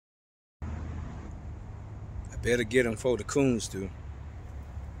Better get them before the coons do.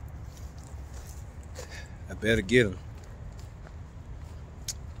 I better get them.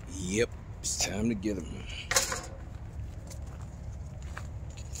 Yep, it's time to get them.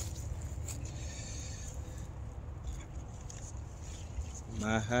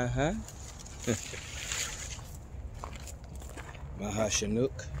 Maha. Maha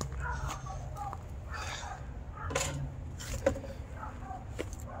Chinook.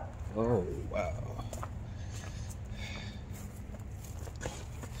 Oh, wow.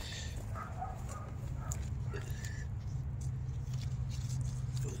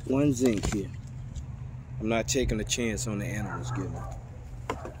 One zinc here. I'm not taking a chance on the animals getting them.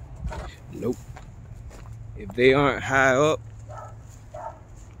 Nope. If they aren't high up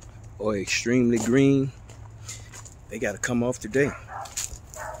or extremely green, they got to come off today.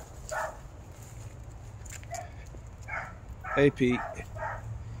 Hey, Pete.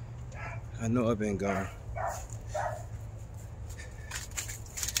 I know I've been gone.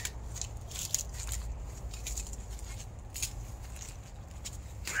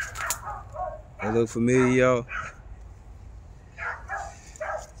 That look familiar, y'all?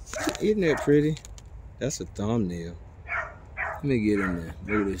 Isn't that pretty? That's a thumbnail. Let me get in there.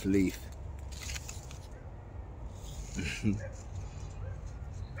 Look at this leaf.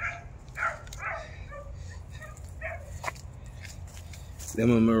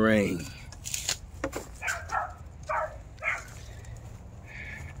 Lemon meringue.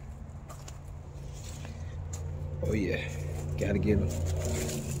 Oh yeah, gotta get them.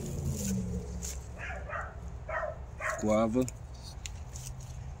 Guava.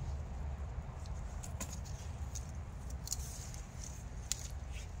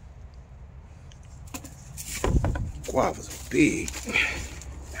 Guavas are big.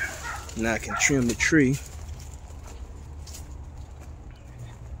 Now I can trim the tree.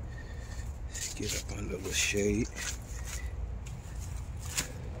 Get up under the shade.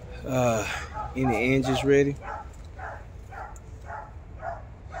 Any Angie's ready?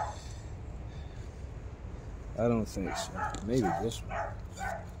 I don't think so. Maybe this one.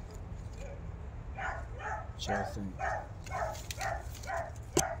 What y'all think?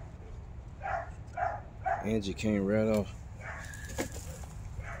 Angie came right off.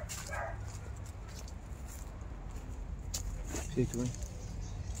 Pickling.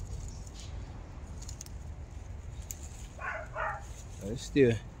 It's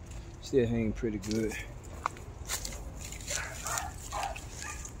still hanging pretty good.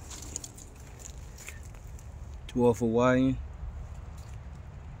 Dwarf Hawaiian.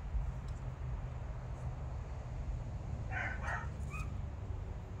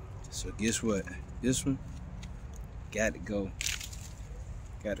 So guess what? This one got to go.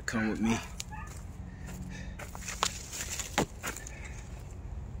 Got to come with me.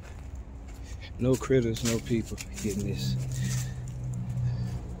 No critters, no people getting this.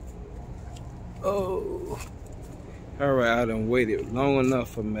 Oh. All right, I done waited long enough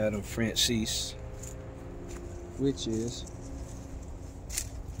for Madame Francis, which is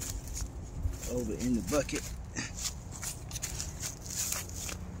over in the bucket.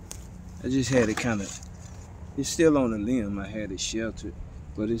 I just had it it's still on the limb. I had it sheltered,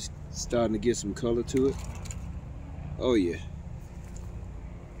 but it's starting to get some color to it. Oh yeah.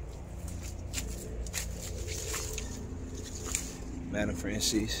 Madame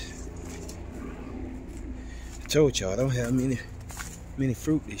Francis. I told y'all I don't have many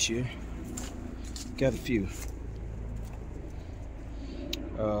fruit this year. Got a few.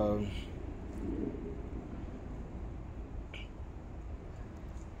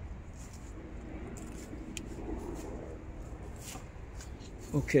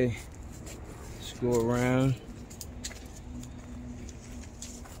 Okay, let's go around.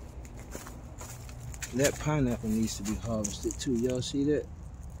 That pineapple needs to be harvested too. Y'all see that?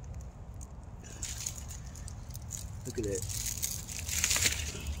 Look at that.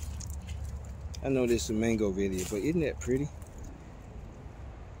 I know this is a mango video, but isn't that pretty?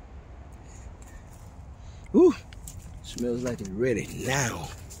 Ooh, smells like it's ready now.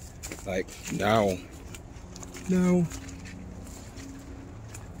 Like now. No.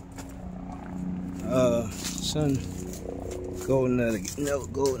 Son, golden nugget. No,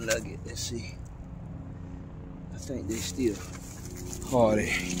 golden nugget. Let's see. I think they still hardy,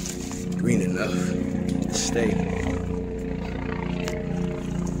 green enough to stay.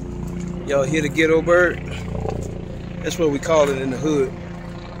 Y'all hear the ghetto bird? That's what we call it in the hood.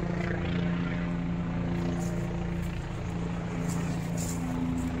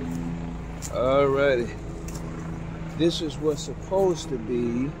 Alrighty. This is what's supposed to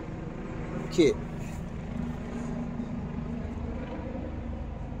be kit.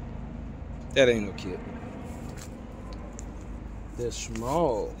 That ain't no kit. They're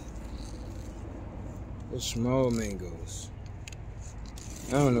small. They're small mangoes.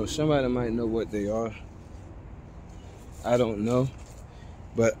 I don't know. Somebody might know what they are. I don't know.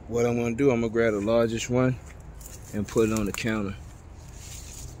 But what I'm going to do, I'm going to grab the largest one and put it on the counter.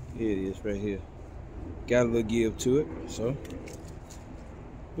 Here it is right here. Got a little give to it. So,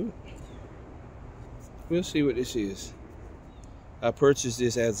 we'll see what this is. I purchased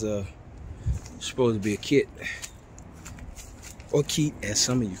this as a, supposed to be a kit. Or keat, as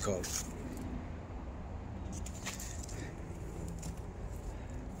some of you call it.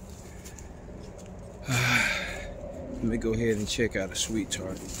 Let me go ahead and check out a sweet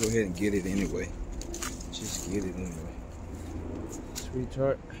tart. Go ahead and get it anyway. Just get it anyway. Sweet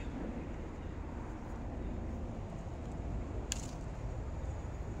tart.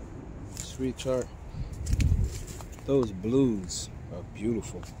 Sweet tart. Those blues are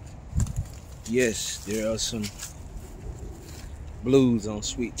beautiful. Yes, there are some blues on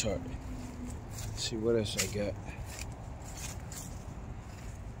sweet tart. Let's see what else I got.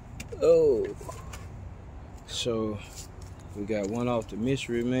 Oh, so we got one off the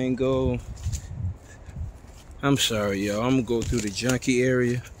mystery mango. I'm sorry, y'all. I'm gonna go through the junkie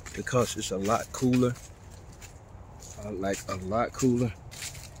area because it's a lot cooler. Like a lot cooler.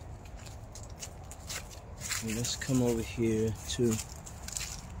 And let's come over here to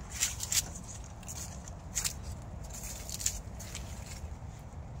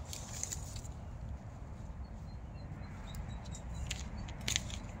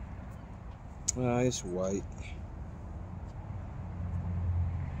it's white.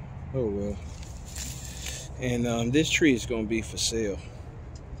 Oh well. And this tree is gonna be for sale.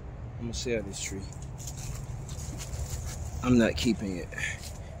 I'm gonna sell this tree. I'm not keeping it.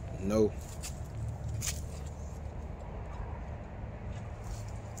 No.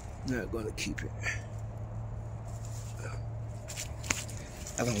 Not gonna keep it.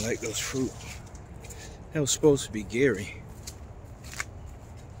 I don't like those fruit. That was supposed to be Gary.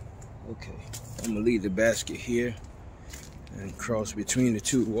 Okay, I'm gonna leave the basket here and cross between the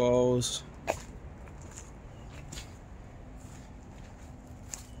two walls.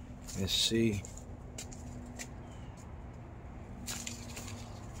 Let's see.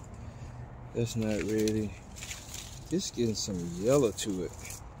 That's not ready. It's getting some yellow to it.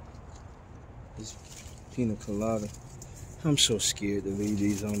 This pina colada. I'm so scared to leave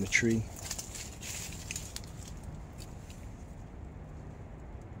these on the tree.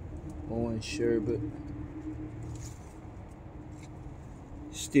 Orange sherbet.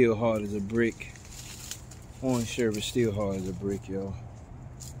 Still hard as a brick. Orange sherbet still hard as a brick, y'all.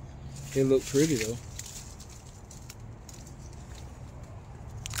 It look pretty though.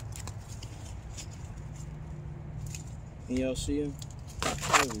 Can y'all see them?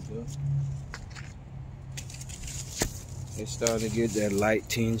 There we go. It's starting to get that light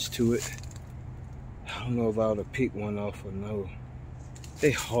tinge to it. I don't know if I ought to pick one off or no.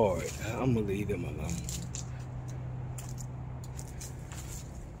 They hard. I'm gonna leave them alone.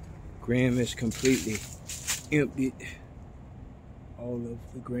 Gram is completely emptied. All of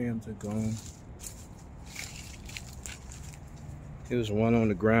the grams are gone. There was one on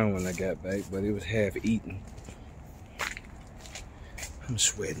the ground when I got back, but it was half eaten. I'm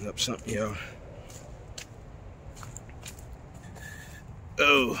sweating up something, y'all.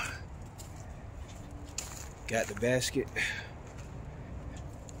 Oh. Got the basket.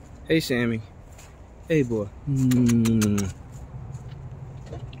 Hey, Sammy. Hey, boy.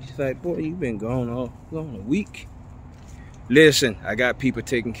 She's like, boy, you been gone a week. Listen, I got people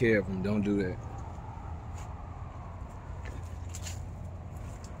taking care of them. Don't do that.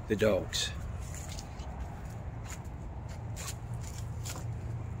 The dogs.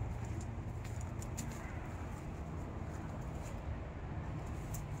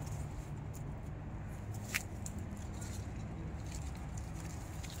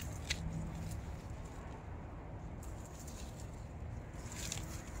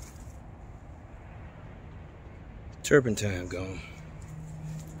 Turpentine gone,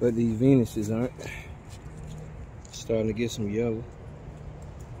 but these Venuses aren't. Starting to get some yellow.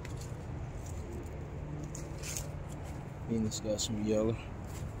 Venus got some yellow.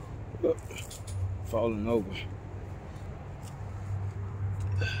 Oh, falling over.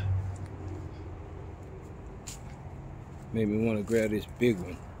 Made me want to grab this big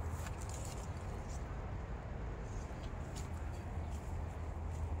one.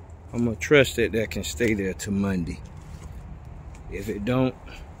 I'm gonna trust that that can stay there till Monday. If it don't,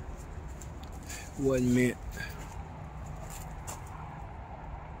 wasn't meant.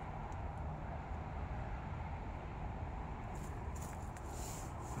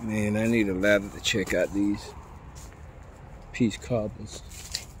 Man, I need a ladder to check out these peach cobblers.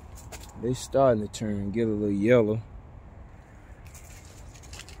 They starting to turn, get a little yellow.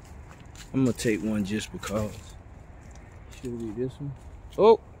 I'm gonna take one just because. Should it be this one?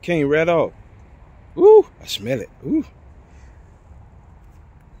 Oh, came right off. Ooh, I smell it. Ooh.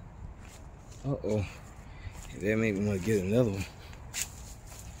 Uh-oh. That made me want to get another one.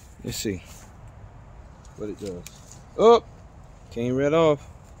 Let's see what it does. Oh, came right off.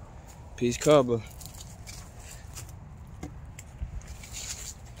 Peach cobbler.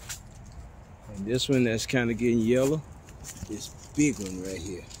 And this one that's kind of getting yellow, this big one right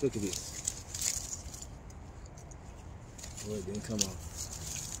here. Look at this. Oh, it didn't come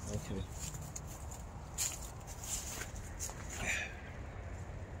off. Okay.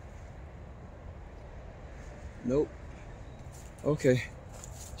 Nope. Okay.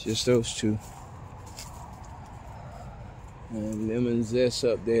 Just those two. And lemon zest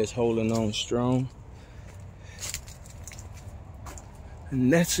up there is holding on strong.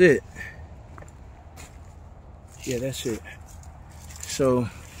 And that's it. Yeah, that's it. So,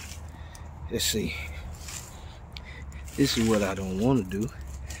 let's see. This is what I don't want to do,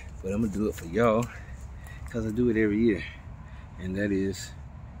 but I'm going to do it for y'all because I do it every year. And that is,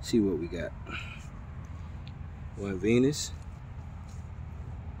 see what we got. One Venus,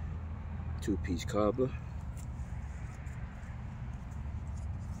 two peach cobbler,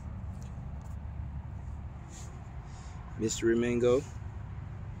 mystery mango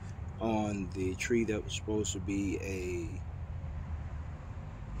on the tree that was supposed to be a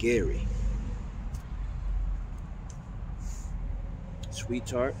Gary, sweet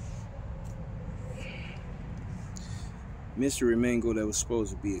tart, mystery mango that was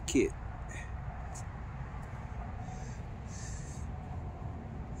supposed to be a kit.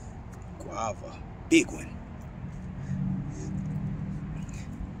 Guava, big one.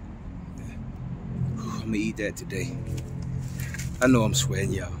 I'm gonna eat that today. I know I'm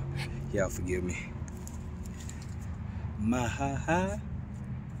sweating, y'all. Y'all forgive me. Mahaha.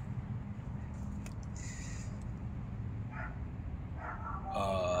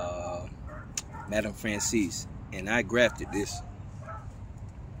 Madame Francis, and I grafted this.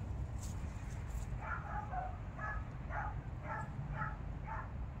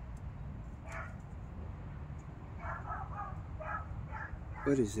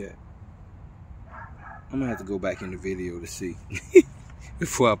 What is that? I'm gonna have to go back in the video to see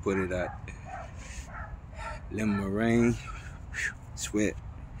before I put it out. Lemon meringue, sweat.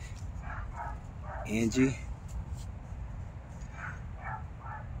 Angie,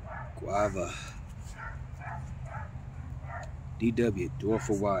 guava. DW, Dwarf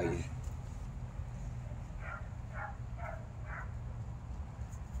Hawaiian.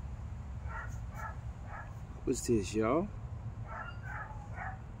 What's this, y'all?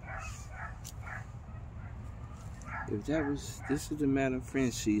 If that was, this is the Madame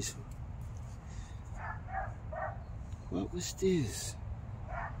Francis. What was this?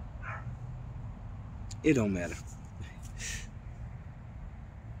 It don't matter.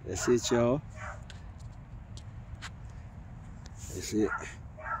 That's it, y'all. That's it.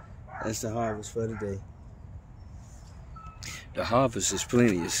 That's the harvest for today. The harvest is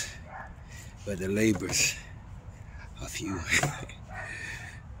plenteous, but the labors are few.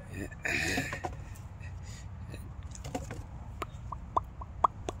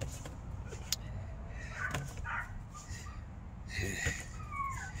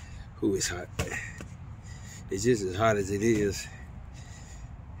 Ooh, it's hot. It's just as hot as it is.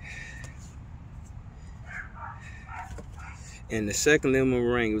 And the second lemon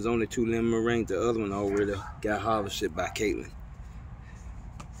meringue, it was only 2 lemon meringues. The other one already got harvested by Caitlin.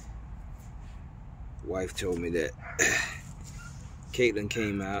 Wife told me that. Caitlin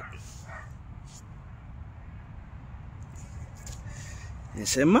came out and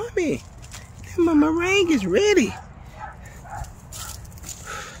said, "Mommy, lemon meringue is ready."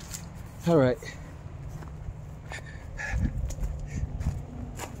 All right.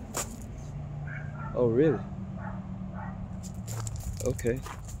 Oh, really? Okay.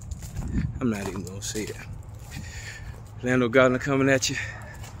 I'm not even gonna say it. Lando Gardener coming at you.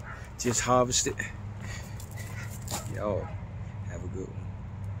 Just harvested. Y'all have a good one.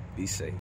 Be safe.